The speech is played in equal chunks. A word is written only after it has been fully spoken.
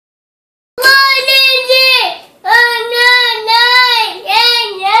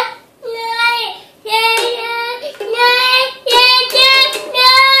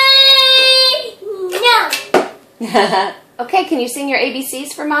Okay, can you sing your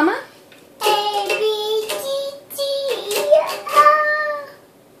ABCs for Mama? A, B, C, D, E, F.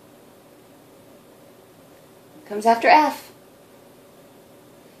 Comes after F.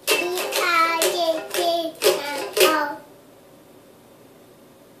 E, I, J, K, L, O.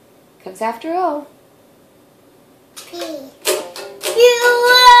 Comes after O. P, Q,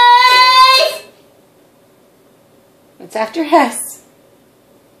 R. What's after S?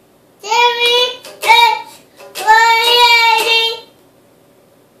 W, X, Y, Z.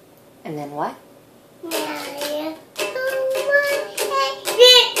 And then what?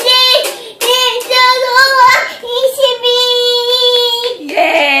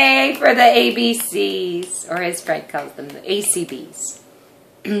 Yay for the ABCs, or as Fred calls them, the ACBs.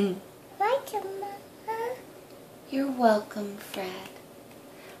 You're welcome, Fred.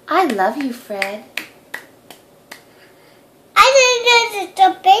 I love you, Fred. I think this is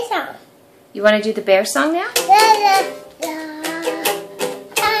the best song. You want to do the bear song now?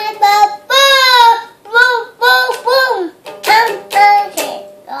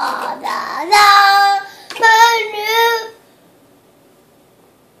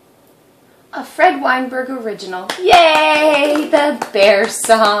 A Fred Weinberg original. Yay! The bear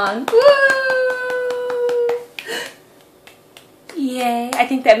song. Woo! Yay. I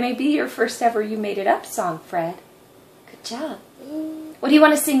think that may be your first ever You Made It Up song, Fred. Good job. What do you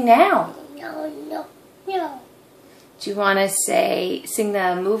want to sing now? No. Do you want to sing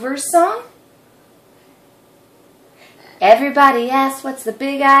the Movers song? Everybody asks, what's the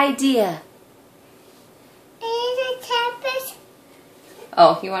big idea?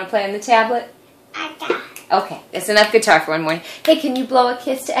 Oh, you want to play on the tablet? Okay, that's enough guitar for one morning. Hey, can you blow a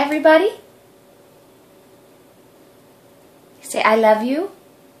kiss to everybody? Say, I love you.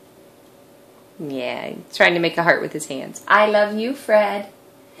 Yeah, he's trying to make a heart with his hands. I love you, Fred.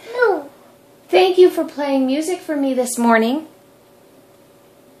 No. Thank you for playing music for me this morning.